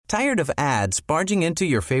Tired of ads barging into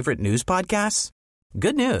your favorite news podcasts?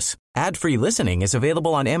 Good news. Ad-free listening is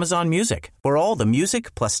available on Amazon Music for all the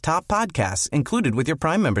music plus top podcasts included with your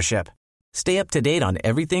Prime membership. Stay up to date on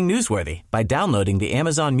everything newsworthy by downloading the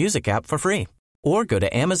Amazon Music app for free or go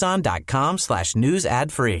to amazon.com/news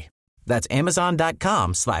ad free. That's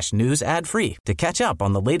amazon.com/news ad free to catch up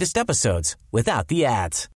on the latest episodes without the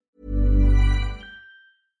ads.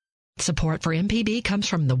 Support for MPB comes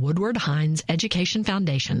from the Woodward Hines Education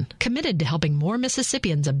Foundation, committed to helping more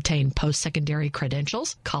Mississippians obtain post-secondary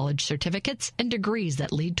credentials, college certificates, and degrees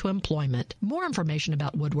that lead to employment. More information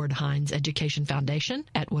about Woodward Hines Education Foundation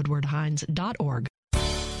at woodwardhines.org.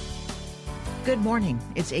 Good morning.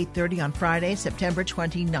 It's 8:30 on Friday, September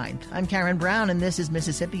 29th. I'm Karen Brown, and this is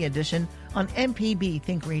Mississippi Edition on MPB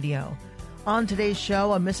Think Radio. On today's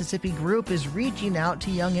show, a Mississippi group is reaching out to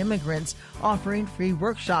young immigrants, offering free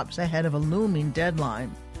workshops ahead of a looming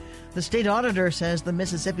deadline. The state auditor says the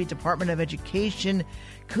Mississippi Department of Education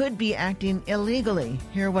could be acting illegally.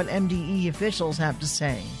 Hear what MDE officials have to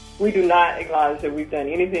say. We do not acknowledge that we've done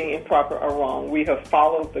anything improper or wrong. We have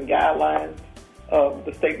followed the guidelines of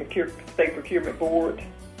the State Procurement Board.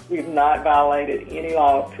 We have not violated any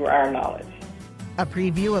law to our knowledge. A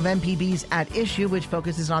preview of MPB's At Issue, which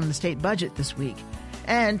focuses on the state budget this week.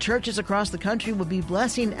 And churches across the country will be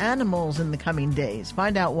blessing animals in the coming days.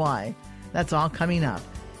 Find out why. That's all coming up.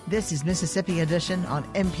 This is Mississippi Edition on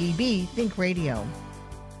MPB Think Radio.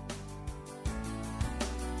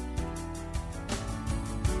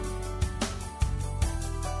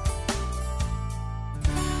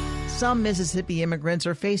 Some Mississippi immigrants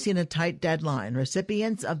are facing a tight deadline.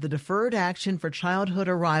 Recipients of the Deferred Action for Childhood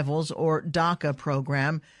Arrivals, or DACA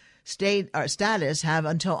program, status have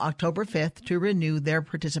until October 5th to renew their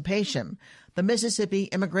participation. The Mississippi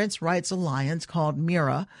Immigrants' Rights Alliance, called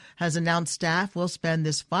MIRA, has announced staff will spend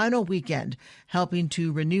this final weekend helping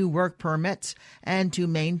to renew work permits and to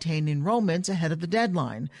maintain enrollments ahead of the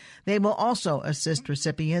deadline. They will also assist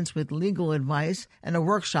recipients with legal advice and a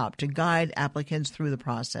workshop to guide applicants through the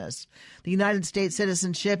process. The United States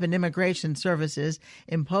Citizenship and Immigration Services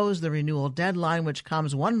imposed the renewal deadline, which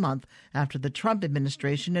comes 1 month after the Trump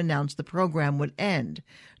administration announced the program would end.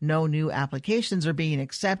 No new applications are being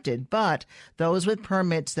accepted, but those with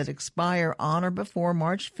permits that expire on or before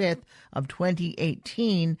March 5th of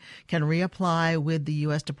 2018 can reapply with the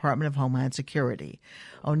U.S. Department of Homeland Security.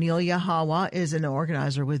 Onelia Hawa is an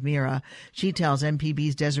organizer with MIRA. She tells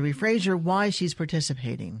MPB's Desiree Frazier why she's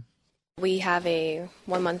participating. We have a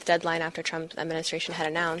 1-month deadline after Trump's administration had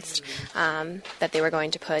announced that they were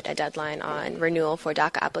going to put a deadline on renewal for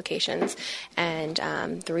DACA applications. And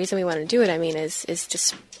the reason we want to do it, is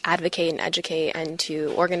just advocate and educate and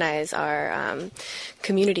to organize our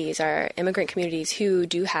communities, our immigrant communities who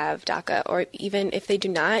do have DACA, or even if they do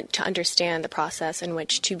not, to understand the process in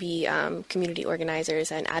which to be community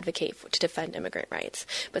organizers and advocate to defend immigrant rights.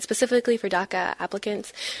 But specifically for DACA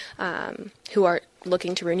applicants who are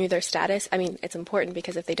looking to renew their status, it's important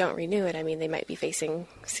because if they don't renew it, they might be facing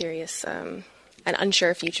serious, an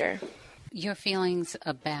unsure future. Your feelings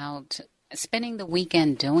about spending the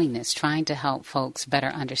weekend doing this, trying to help folks better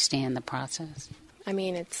understand the process?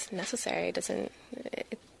 It's necessary.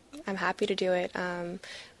 I'm happy to do it.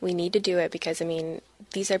 We need to do it because,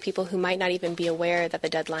 these are people who might not even be aware that the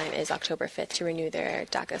deadline is October 5th to renew their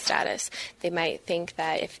DACA status. They might think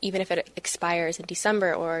that even if it expires in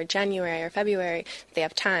December or January or February, they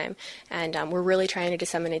have time. And we're really trying to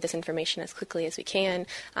disseminate this information as quickly as we can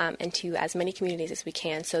and to as many communities as we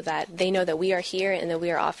can so that they know that we are here and that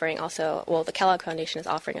we are offering also, the Kellogg Foundation is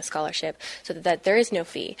offering a scholarship so that there is no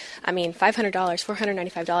fee. $500,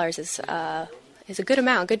 $495 is a good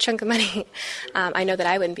amount, a good chunk of money. I know that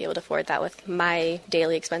I wouldn't be able to afford that with my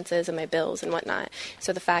daily expenses and my bills and whatnot.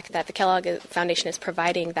 So the fact that the Kellogg Foundation is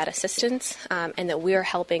providing that assistance and that we're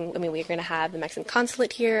helping, we're going to have the Mexican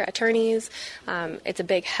consulate here, attorneys, it's a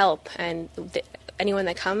big help. And anyone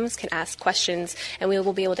that comes can ask questions, and we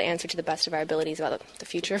will be able to answer to the best of our abilities about the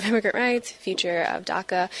future of immigrant rights, future of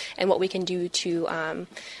DACA, and what we can do to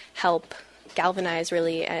help galvanize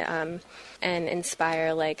really and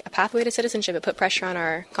inspire a pathway to citizenship. It put pressure on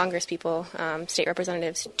our Congress people, state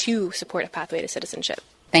representatives, to support a pathway to citizenship.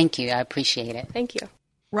 Thank you. I appreciate it. Thank you.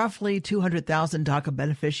 Roughly 200,000 DACA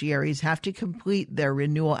beneficiaries have to complete their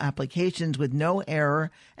renewal applications with no error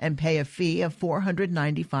and pay a fee of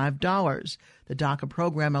 $495. The DACA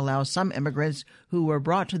program allows some immigrants who were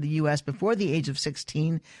brought to the U.S. before the age of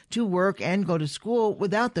 16 to work and go to school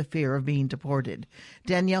without the fear of being deported.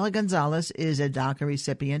 Daniela Gonzalez is a DACA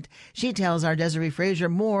recipient. She tells our Desiree Frazier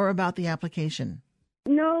more about the application.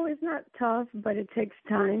 No, it's not tough, but it takes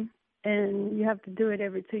time, and you have to do it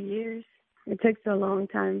every 2 years. It takes a long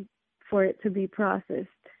time for it to be processed,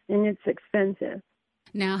 and it's expensive.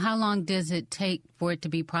 Now, how long does it take for it to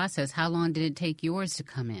be processed? How long did it take yours to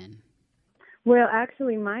come in? Well,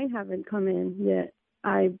 actually, mine haven't come in yet.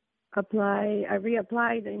 I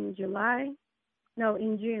reapplied in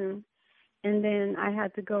June, and then I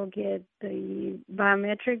had to go get the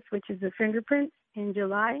biometrics, which is the fingerprints, in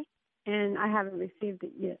July, and I haven't received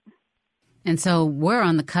it yet. And so we're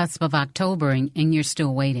on the cusp of October, and you're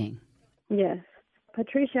still waiting. Yes.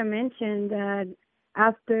 Patricia mentioned that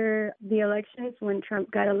after the elections, when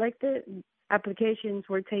Trump got elected, applications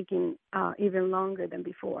were taking even longer than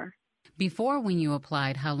before. Before, when you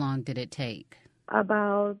applied, how long did it take?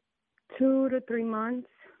 About 2 to 3 months.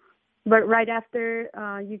 But right after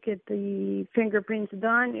you get the fingerprints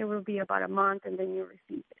done, it will be about a month, and then you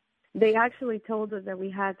receive it. They actually told us that we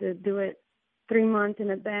had to do it 3 months in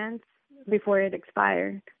advance before it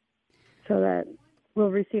expired, so that we'll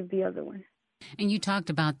receive the other one. And you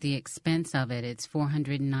talked about the expense of it. It's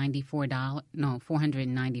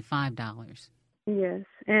 $495. Yes,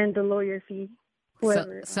 and the lawyer fee.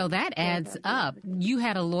 So that adds up. You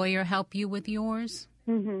had a lawyer help you with yours?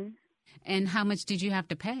 Mm-hmm. And how much did you have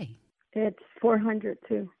to pay? It's $400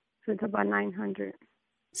 too, so it's about $900.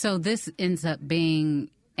 So this ends up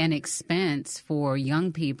being an expense for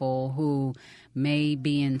young people who may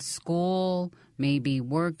be in school, may be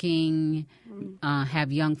working,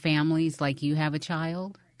 have young families like you have a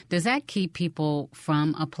child. Does that keep people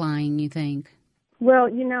from applying, you think? Well,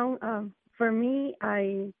 for me,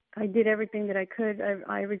 I did everything that I could.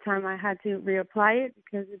 Every time I had to reapply it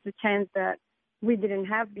because it's a chance that we didn't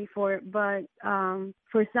have before. But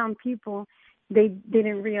for some people, they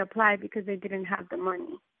didn't reapply because they didn't have the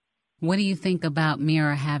money. What do you think about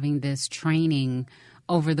Mira having this training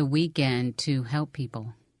over the weekend to help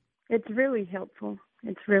people? It's really helpful.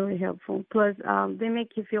 Plus, they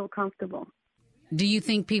make you feel comfortable. Do you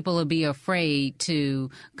think people will be afraid to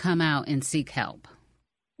come out and seek help?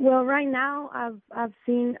 Well, right now, I've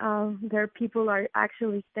seen there people are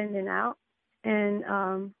actually standing out, and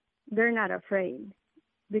they're not afraid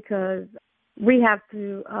because we have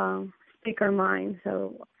to speak our mind.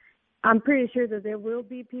 So I'm pretty sure that there will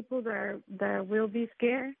be people that will be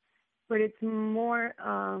scared, but it's more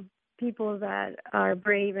people that are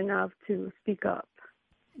brave enough to speak up.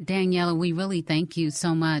 Daniela, we really thank you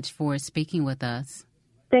so much for speaking with us.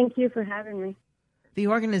 Thank you for having me. The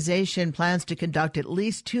organization plans to conduct at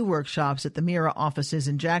least 2 workshops at the Mira offices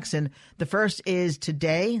in Jackson. The first is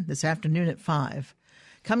today, this afternoon at 5.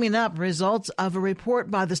 Coming up, results of a report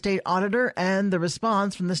by the state auditor and the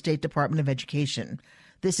response from the State Department of Education.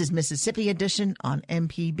 This is Mississippi Edition on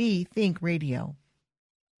MPB Think Radio.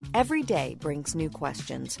 Every day brings new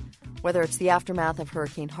questions. Whether it's the aftermath of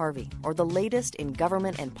Hurricane Harvey or the latest in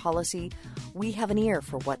government and policy, we have an ear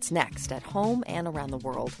for what's next at home and around the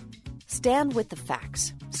world. Stand with the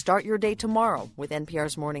facts. Start your day tomorrow with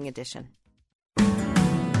NPR's Morning Edition.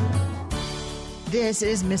 This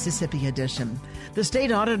is Mississippi Edition. The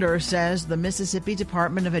state auditor says the Mississippi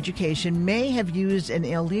Department of Education may have used an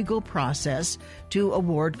illegal process to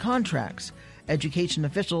award contracts. Education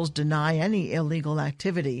officials deny any illegal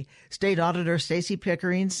activity. State Auditor Stacey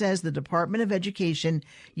Pickering says the Department of Education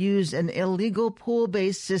used an illegal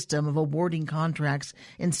pool-based system of awarding contracts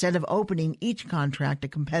instead of opening each contract to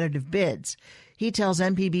competitive bids. He tells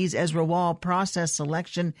MPB's Ezra Wall process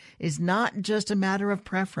selection is not just a matter of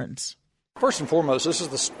preference. First and foremost, this is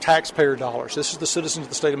the taxpayer dollars. This is the citizens of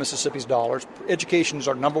the state of Mississippi's dollars. Education is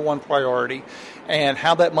our number one priority, and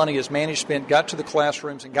how that money is managed, spent, got to the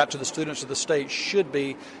classrooms, and got to the students of the state should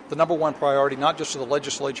be the number one priority, not just of the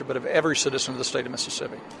legislature, but of every citizen of the state of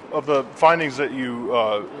Mississippi. Of the findings that you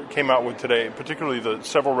came out with today, particularly the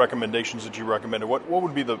several recommendations that you recommended, what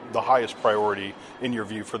would be the highest priority in your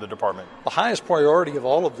view for the department? The highest priority of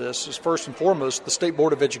all of this is first and foremost the State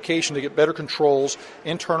Board of Education to get better controls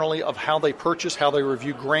internally of how they purchase, how they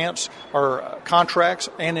review grants or contracts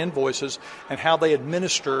and invoices, and how they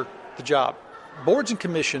administer the job. Boards and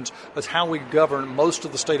commissions is how we govern most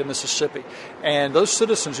of the state of Mississippi. And those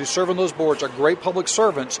citizens who serve on those boards are great public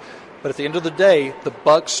servants, but at the end of the day, the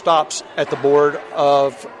buck stops at the Board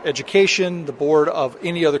of Education, the board of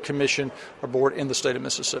any other commission or board in the state of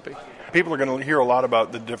Mississippi. People are going to hear a lot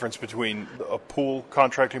about the difference between a pool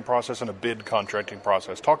contracting process and a bid contracting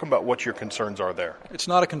process. Talk about what your concerns are there. It's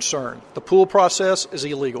not a concern. The pool process is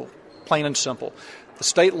illegal, plain and simple. The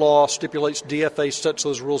state law stipulates DFA sets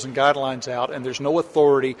those rules and guidelines out, and there's no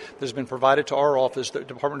authority that has been provided to our office that the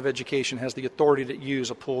Department of Education has the authority to use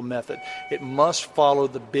a pool method. It must follow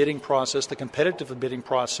the bidding process, the competitive bidding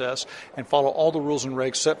process, and follow all the rules and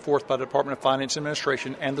regs set forth by the Department of Finance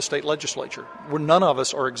Administration and the state legislature. None of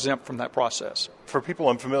us are exempt from that process. For people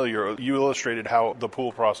unfamiliar, you illustrated how the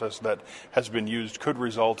pool process that has been used could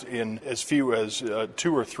result in as few as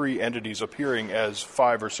 2 or 3 entities appearing as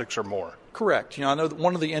 5 or 6 or more. Correct. I know that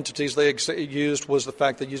one of the entities they used was the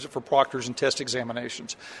fact they used it for proctors and test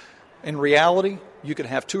examinations. In reality, you can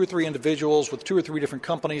have 2 or 3 individuals with 2 or 3 different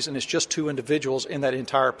companies, and it's just 2 individuals in that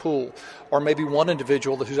entire pool. Or maybe one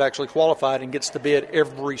individual who's actually qualified and gets the bid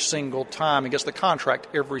every single time and gets the contract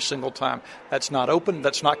every single time. That's not open,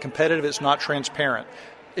 that's not competitive, it's not transparent.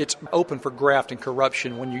 It's open for graft and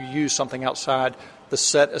corruption when you use something outside the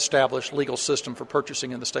set established legal system for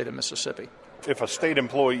purchasing in the state of Mississippi. If a state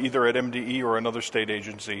employee, either at MDE or another state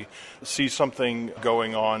agency, sees something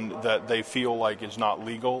going on that they feel like is not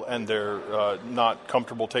legal and they're not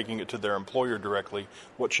comfortable taking it to their employer directly,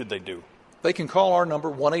 what should they do? They can call our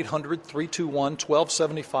number,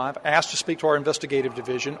 1-800-321-1275, ask to speak to our investigative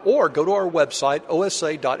division, or go to our website,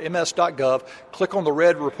 osa.ms.gov, click on the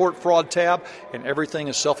red Report Fraud tab, and everything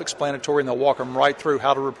is self-explanatory, and they'll walk them right through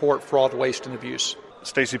how to report fraud, waste, and abuse.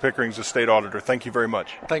 Stacey Pickering's the state auditor. Thank you very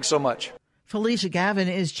much. Thanks so much. Felicia Gavin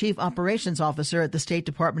is Chief Operations Officer at the State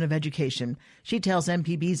Department of Education. She tells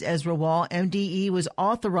MPB's Ezra Wall MDE was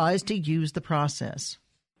authorized to use the process.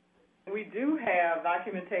 We do have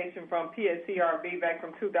documentation from PSCRB back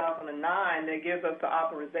from 2009 that gives us the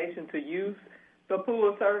authorization to use the pool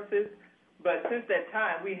of services. But since that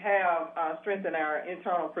time, we have strengthened our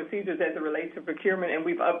internal procedures as it relates to procurement, and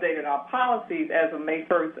we've updated our policies as of May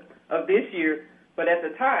 1st of this year. But at the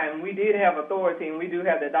time, we did have authority, and we do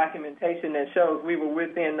have the documentation that shows we were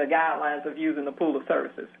within the guidelines of using the pool of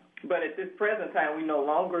services. But at this present time, we no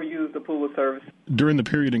longer use the pool of services. During the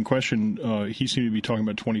period in question, he seemed to be talking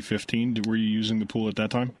about 2015. Were you using the pool at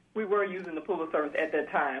that time? We were using the pool of service at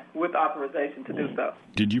that time with authorization to do so.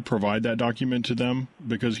 Did you provide that document to them?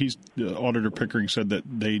 Because Auditor Pickering said that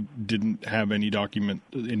they didn't have any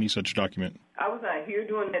such document. I was not here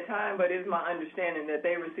during that time, but it's my understanding that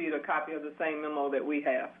they received a copy of the same memo that we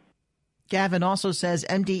have. Gavin also says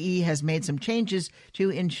MDE has made some changes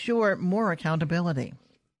to ensure more accountability.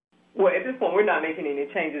 Well, at this point, we're not making any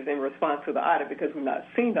changes in response to the audit because we've not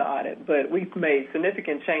seen the audit, but we've made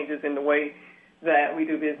significant changes in the way that we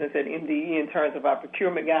do business at MDE in terms of our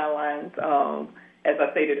procurement guidelines. As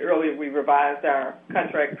I stated earlier, we revised our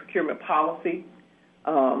contract procurement policy.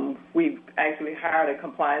 We've actually hired a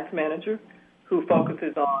compliance manager who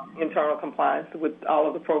focuses on internal compliance with all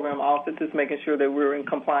of the program offices, making sure that we're in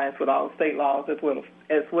compliance with all the state laws as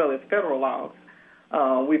well as federal laws.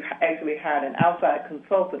 We've actually hired an outside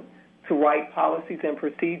consultant to write policies and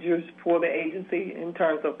procedures for the agency in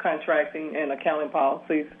terms of contracting and accounting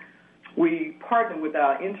policies. We partner with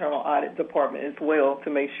our internal audit department as well to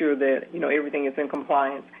make sure that everything is in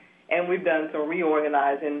compliance. And we've done some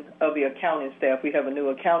reorganizing of the accounting staff. We have a new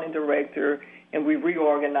accounting director, and we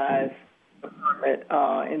reorganized the department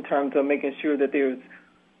in terms of making sure that there's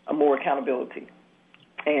more accountability.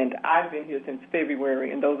 And I've been here since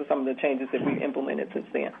February, and those are some of the changes that we've implemented since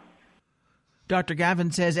then. Dr.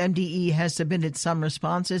 Gavin says MDE has submitted some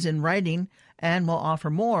responses in writing and will offer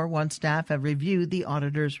more once staff have reviewed the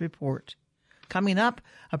auditor's report. Coming up,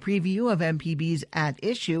 a preview of MPB's At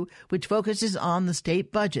Issue, which focuses on the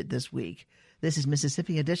state budget this week. This is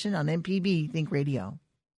Mississippi Edition on MPB Think Radio.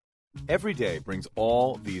 Every day brings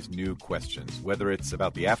all these new questions, whether it's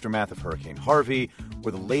about the aftermath of Hurricane Harvey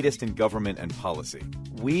or the latest in government and policy.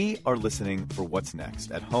 We are listening for what's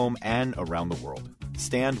next at home and around the world.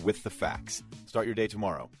 Stand with the facts. Start your day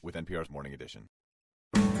tomorrow with NPR's Morning Edition.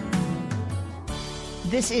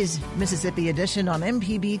 This is Mississippi Edition on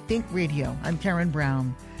MPB Think Radio. I'm Karen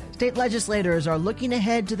Brown. State legislators are looking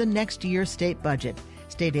ahead to the next year's state budget.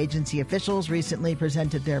 State agency officials recently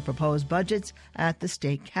presented their proposed budgets at the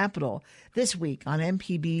state capitol. This week on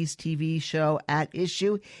MPB's TV show At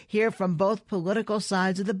Issue, hear from both political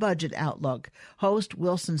sides of the budget outlook. Host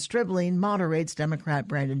Wilson Stribling moderates Democrat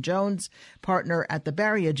Brandon Jones, partner at the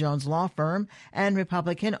Barria Jones law firm, and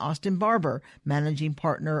Republican Austin Barber, managing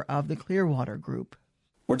partner of the Clearwater Group.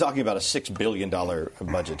 We're talking about a $6 billion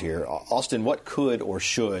budget here. Austin, what could or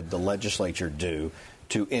should the legislature do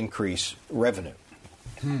to increase revenue?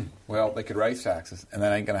 Well, they could raise taxes, and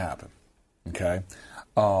that ain't going to happen. Okay?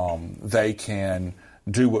 They can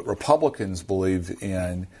do what Republicans believe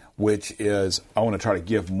in, which is I want to try to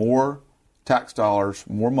give more tax dollars,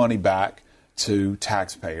 more money back to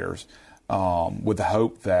taxpayers with the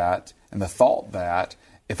hope that and the thought that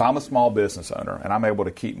if I'm a small business owner and I'm able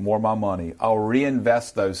to keep more of my money, I'll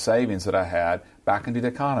reinvest those savings that I had back into the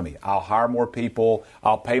economy. I'll hire more people.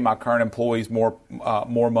 I'll pay my current employees more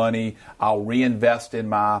money. I'll reinvest in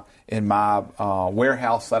my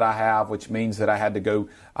warehouse that I have, which means that I had to go.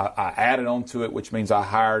 I added on to it, which means I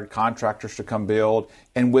hired contractors to come build.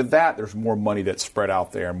 And with that, there's more money that's spread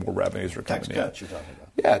out there and more revenues are coming in. Tax cuts you're talking about.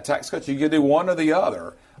 Yeah, tax cuts. You can do one or the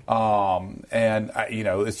other.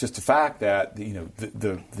 It's just a fact that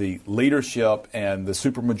the leadership and the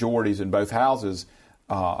supermajorities in both houses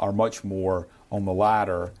are much more on the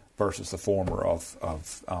latter versus the former of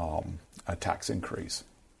a tax increase.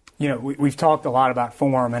 We've talked a lot about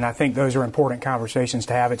form, and I think those are important conversations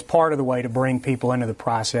to have. It's part of the way to bring people into the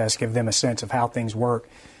process, give them a sense of how things work.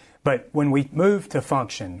 But when we move to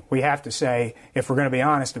function, we have to say, if we're going to be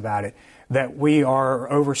honest about it, that we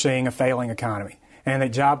are overseeing a failing economy, and that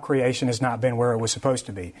job creation has not been where it was supposed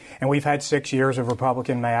to be. And we've had 6 years of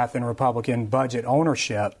Republican math and Republican budget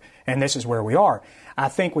ownership, and this is where we are. I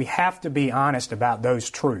think we have to be honest about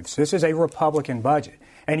those truths. This is a Republican budget.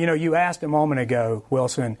 And, you asked a moment ago,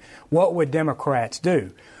 Wilson, what would Democrats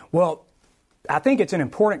do? Well, I think it's an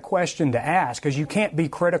important question to ask because you can't be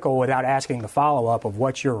critical without asking the follow-up of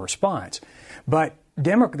what's your response. But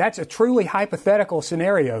that's a truly hypothetical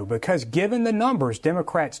scenario because given the numbers,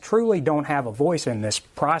 Democrats truly don't have a voice in this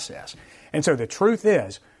process. And so the truth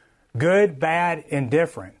is, good, bad,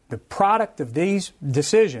 indifferent, the product of these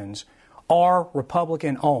decisions are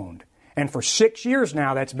Republican-owned. And for 6 years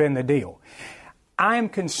now, that's been the deal. I am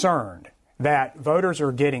concerned that voters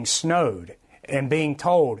are getting snowed and being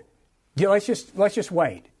told, let's just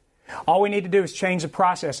wait. All we need to do is change the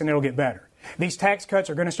process and it'll get better. These tax cuts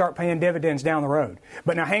are going to start paying dividends down the road.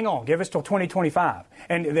 But now hang on, give us till 2025.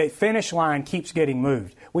 And the finish line keeps getting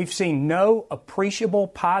moved. We've seen no appreciable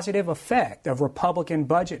positive effect of Republican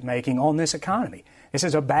budget making on this economy. This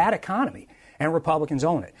is a bad economy, and Republicans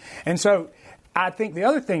own it. And so I think the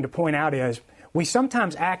other thing to point out is we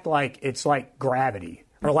sometimes act like it's like gravity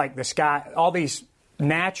or like the sky, all these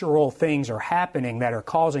natural things are happening that are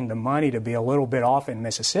causing the money to be a little bit off in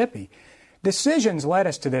Mississippi. Decisions led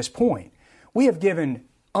us to this point. We have given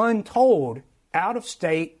untold tax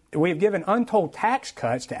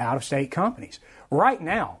cuts to out-of-state companies. Right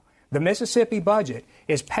now, the Mississippi budget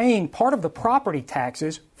is paying part of the property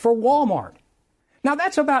taxes for Walmart. Now,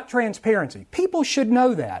 that's about transparency. People should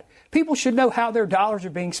know that. People should know how their dollars are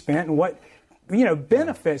being spent and what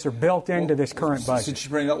benefits are built into this current budget. Since you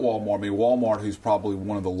bring up Walmart, Walmart, who's probably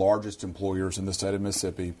one of the largest employers in the state of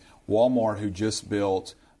Mississippi, Walmart, who just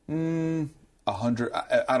built a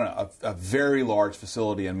very large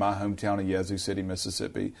facility in my hometown of Yazoo City,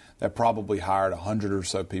 Mississippi, that probably hired 100 or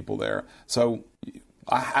so people there. So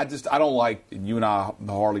I don't like, you and I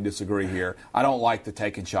hardly disagree here, I don't like the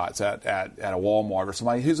taking shots at a Walmart or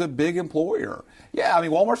somebody who's a big employer. Yeah,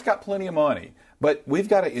 Walmart's got plenty of money. But we've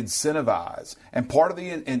got to incentivize, and part of the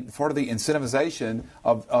incentivization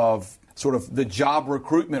of sort of the job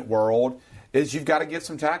recruitment world is you've got to give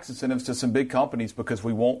some tax incentives to some big companies because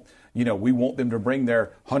we want them to bring their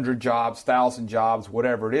 100 jobs, 1,000 jobs,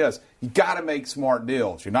 whatever it is. You got to make smart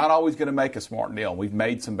deals. You're not always going to make a smart deal. We've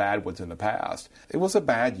made some bad ones in the past. It was a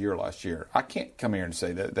bad year last year. I can't come here and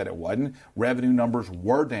say that it wasn't. Revenue numbers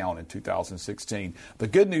were down in 2016. The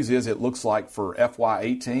good news is it looks like for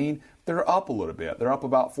FY18, they're up a little bit. They're up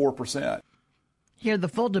about 4%. Hear the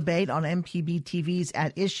full debate on MPB TV's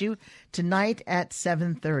At Issue tonight at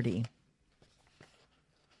 7:30.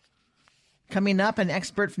 Coming up, an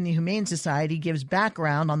expert from the Humane Society gives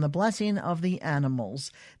background on the blessing of the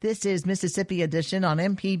animals. This is Mississippi Edition on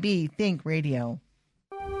MPB Think Radio.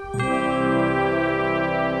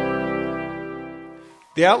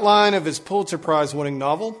 The outline of his Pulitzer Prize-winning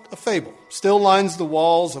novel, A Fable, still lines the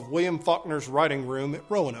walls of William Faulkner's writing room at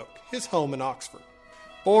Roanoke, his home in Oxford.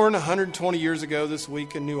 Born 120 years ago this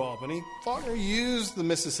week in New Albany, Faulkner used the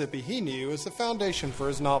Mississippi he knew as the foundation for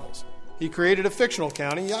his novels. He created a fictional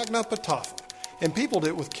county, Yoknapatawpha, and peopled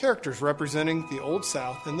it with characters representing the Old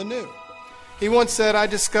South and the New. He once said, "I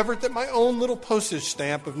discovered that my own little postage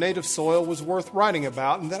stamp of native soil was worth writing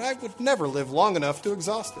about and that I would never live long enough to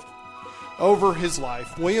exhaust it." Over his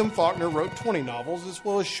life, William Faulkner wrote 20 novels as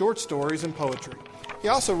well as short stories and poetry. He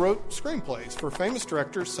also wrote screenplays for famous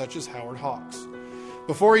directors such as Howard Hawks.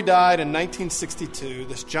 Before he died in 1962,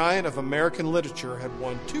 this giant of American literature had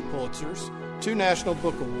won 2 Pulitzers, 2 National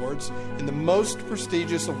Book Awards, and the most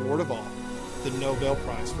prestigious award of all, the Nobel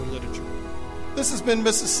Prize for Literature. This has been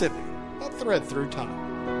Mississippi, a thread through time.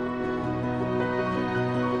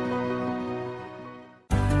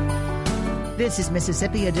 This is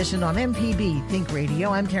Mississippi Edition on MPB Think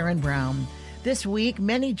Radio. I'm Karen Brown. This week,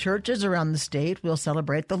 many churches around the state will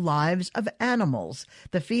celebrate the lives of animals.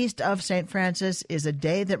 The Feast of St. Francis is a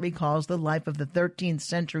day that recalls the life of the 13th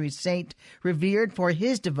century saint, revered for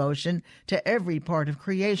his devotion to every part of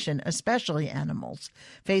creation, especially animals.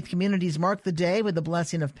 Faith communities mark the day with the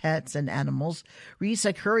blessing of pets and animals.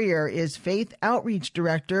 Risa Courier is Faith Outreach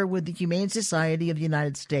Director with the Humane Society of the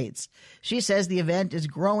United States. She says the event is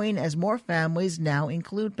growing as more families now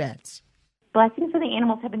include pets. Blessings of the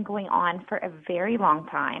animals have been going on for a very long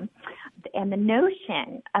time, and the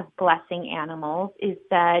notion of blessing animals is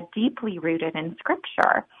deeply rooted in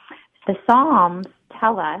Scripture. The Psalms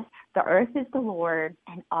tell us the earth is the Lord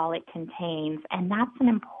and all it contains, and that's an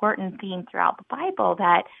important theme throughout the Bible,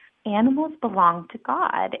 that animals belong to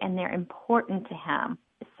God and they're important to Him.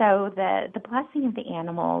 So the blessing of the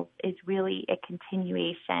animals is really a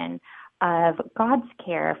continuation of God's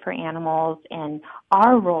care for animals and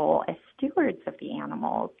our role as stewards of the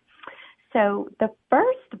animals. So the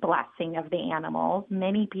first blessing of the animals,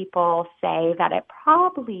 many people say that it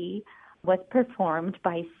probably was performed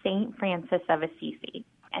by St. Francis of Assisi.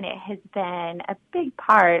 And it has been a big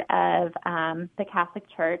part of the Catholic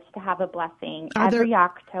Church to have a blessing every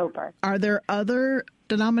October. Are there other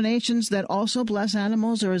denominations that also bless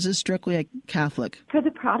animals, or is this strictly a Catholic? For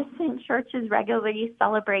the Protestant churches regularly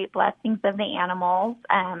celebrate blessings of the animals.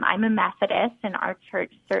 I'm a Methodist, and our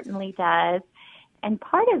church certainly does. And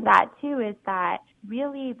part of that, too, is that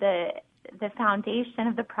really the foundation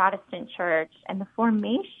of the Protestant church and the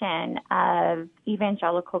formation of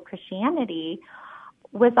evangelical Christianity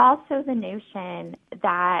was also the notion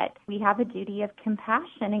that we have a duty of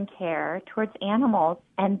compassion and care towards animals.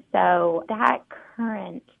 And so that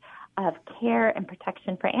current of care and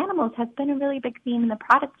protection for animals has been a really big theme in the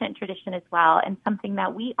Protestant tradition as well, and something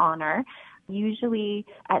that we honor usually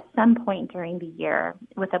at some point during the year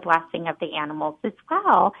with a blessing of the animals as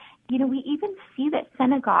well. You know, we even see that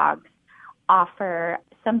synagogues offer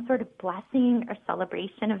some sort of blessing or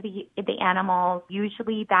celebration of the animals.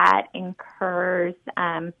 Usually that occurs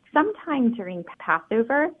sometime during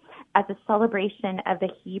Passover as a celebration of the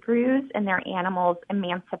Hebrews and their animals'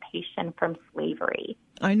 emancipation from slavery.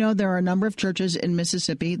 I know there are a number of churches in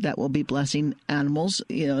Mississippi that will be blessing animals,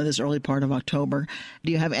 this early part of October.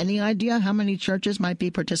 Do you have any idea how many churches might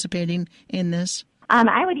be participating in this?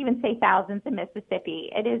 I would even say thousands in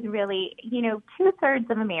Mississippi. It is really, 2/3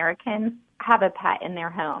 of Americans have a pet in their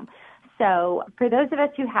home. So for those of us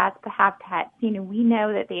who have pets, we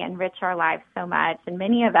know that they enrich our lives so much, and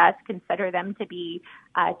many of us consider them to be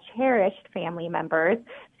cherished family members.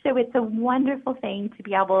 So it's a wonderful thing to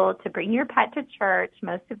be able to bring your pet to church.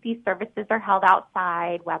 Most of these services are held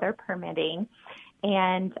outside, weather permitting,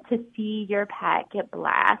 and to see your pet get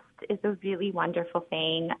blessed is a really wonderful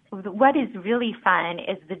thing. What is really fun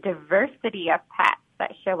is the diversity of pets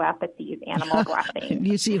that show up at these animal blessings.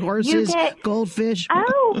 You see horses, goldfish.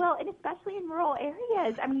 Oh, well, and especially in rural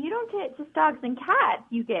areas. I mean, you don't get just dogs and cats.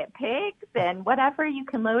 You get pigs and whatever you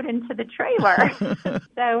can load into the trailer.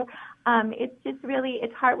 So it's just really,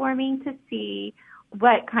 it's heartwarming to see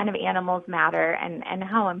what kind of animals matter and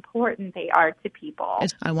how important they are to people.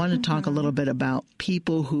 I want to talk a little bit about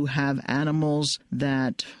people who have animals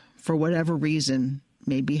that, for whatever reason,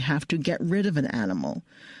 maybe have to get rid of an animal,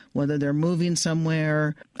 whether they're moving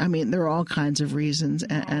somewhere. I mean, there are all kinds of reasons,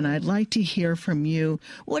 and I'd like to hear from you.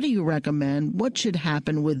 What do you recommend? What should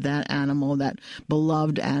happen with that animal, that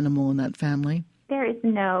beloved animal in that family? There is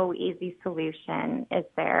no easy solution, is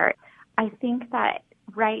there? I think that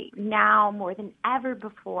right now, more than ever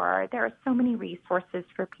before, there are so many resources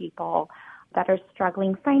for people that are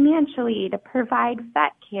struggling financially to provide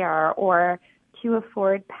vet care or to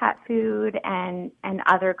afford pet food and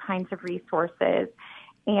other kinds of resources.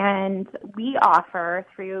 And we offer,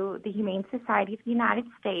 through the Humane Society of the United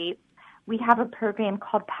States, we have a program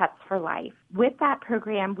called Pets for Life. With that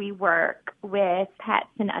program, we work with pets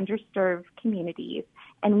in underserved communities,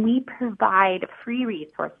 and we provide free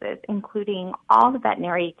resources, including all the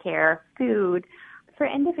veterinary care, food, for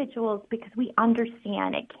individuals, because we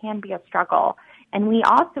understand it can be a struggle. And we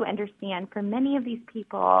also understand for many of these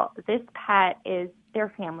people, this pet is their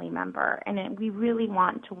family member. And we really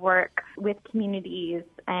want to work with communities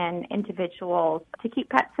and individuals to keep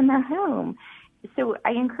pets in their home. So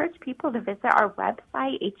I encourage people to visit our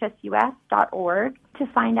website, hsus.org, to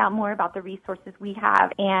find out more about the resources we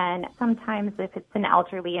have. And sometimes if it's an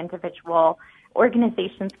elderly individual,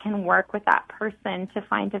 organizations can work with that person to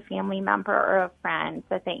find a family member or a friend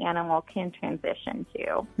that the animal can transition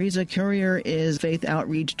to. Risa Courier is Faith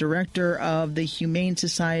Outreach Director of the Humane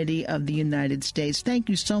Society of the United States. Thank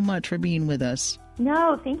you so much for being with us.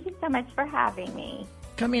 No, thank you so much for having me.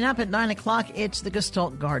 Coming up at 9 o'clock, it's the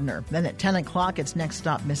Gestalt Gardener. Then at 10 o'clock, it's Next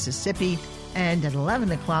Stop Mississippi. And at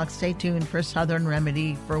 11 o'clock, stay tuned for Southern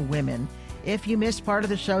Remedy for Women. If you missed part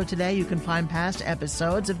of the show today, you can find past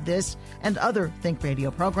episodes of this and other Think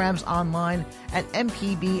Radio programs online at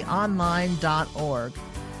mpbonline.org.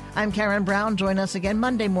 I'm Karen Brown. Join us again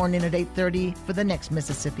Monday morning at 8:30 for the next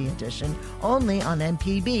Mississippi edition, only on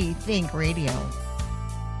MPB Think Radio.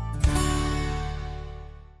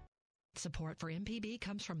 Support for MPB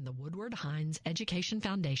comes from the Woodward Hines Education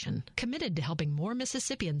Foundation, committed to helping more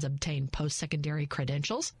Mississippians obtain post-secondary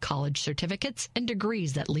credentials, college certificates, and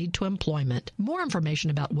degrees that lead to employment. More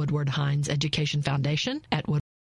information about Woodward Hines Education Foundation at